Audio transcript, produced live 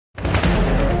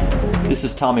This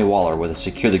is Tommy Waller with a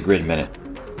Secure the Grid Minute.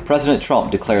 President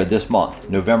Trump declared this month,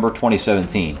 November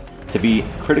 2017, to be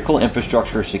Critical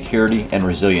Infrastructure Security and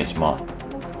Resilience Month.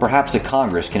 Perhaps the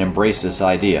Congress can embrace this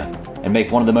idea and make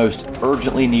one of the most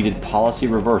urgently needed policy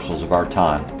reversals of our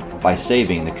time by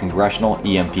saving the Congressional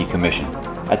EMP Commission.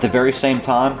 At the very same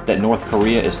time that North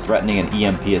Korea is threatening an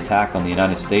EMP attack on the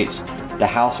United States, the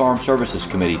House Armed Services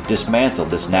Committee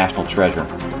dismantled this national treasure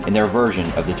in their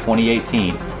version of the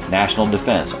 2018 National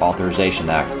Defense Authorization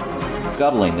Act,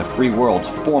 scuttling the free world's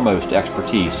foremost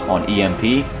expertise on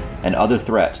EMP and other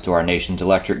threats to our nation's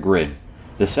electric grid.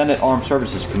 The Senate Armed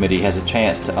Services Committee has a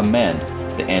chance to amend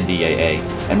the NDAA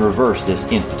and reverse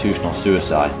this institutional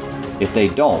suicide. If they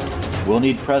don't, we'll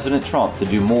need President Trump to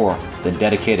do more than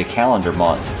dedicate a calendar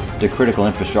month to critical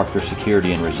infrastructure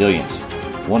security and resilience.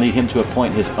 We'll need him to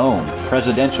appoint his own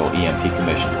presidential EMP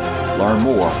commission. Learn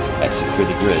more at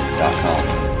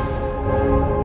securethegrid.com.